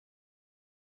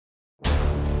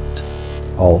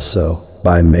Also,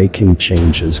 by making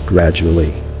changes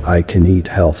gradually, I can eat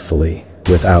healthfully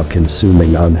without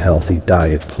consuming unhealthy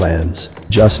diet plans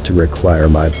just to require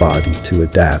my body to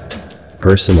adapt.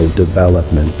 Personal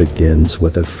development begins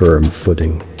with a firm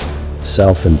footing.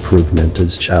 Self-improvement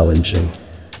is challenging.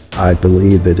 I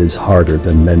believe it is harder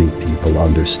than many people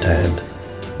understand.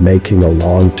 Making a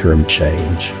long-term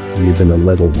change, even a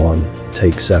little one,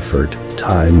 takes effort,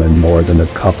 time, and more than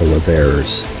a couple of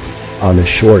errors. On a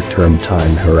short-term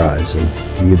time horizon,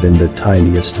 even the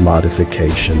tiniest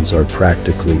modifications are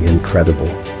practically incredible.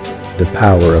 The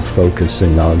power of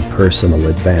focusing on personal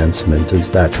advancement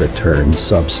is that returns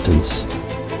substance.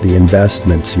 The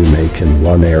investments you make in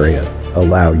one area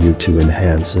allow you to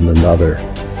enhance in another.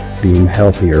 Being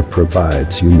healthier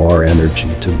provides you more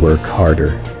energy to work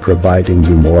harder, providing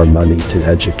you more money to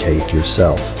educate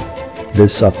yourself.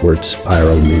 This upward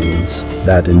spiral means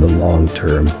that in the long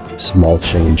term, small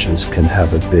changes can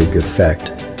have a big effect.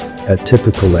 A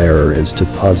typical error is to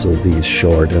puzzle these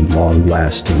short and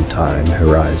long-lasting time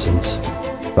horizons.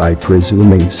 By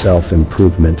presuming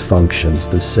self-improvement functions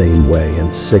the same way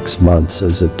in 6 months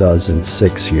as it does in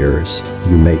 6 years,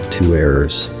 you make 2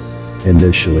 errors.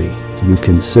 Initially, you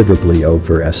considerably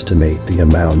overestimate the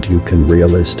amount you can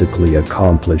realistically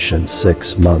accomplish in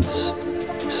 6 months.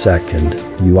 Second,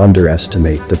 you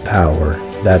underestimate the power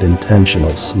that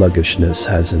intentional sluggishness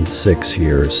has in 6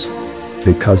 years.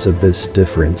 Because of this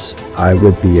difference, I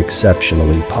would be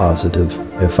exceptionally positive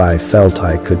if I felt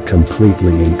I could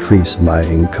completely increase my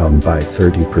income by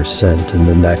 30% in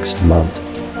the next month.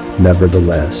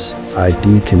 Nevertheless, I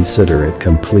do consider it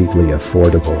completely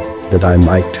affordable that I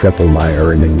might triple my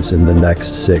earnings in the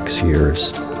next 6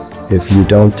 years. If you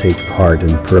don't take part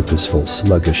in purposeful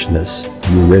sluggishness,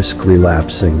 you risk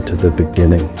relapsing to the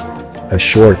beginning. A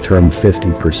short-term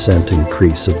 50%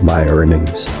 increase of my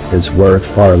earnings is worth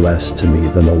far less to me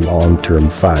than a long-term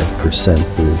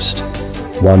 5% boost.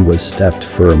 One was stepped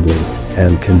firmly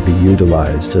and can be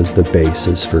utilized as the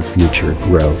basis for future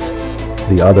growth.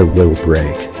 The other will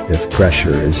break if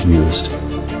pressure is used.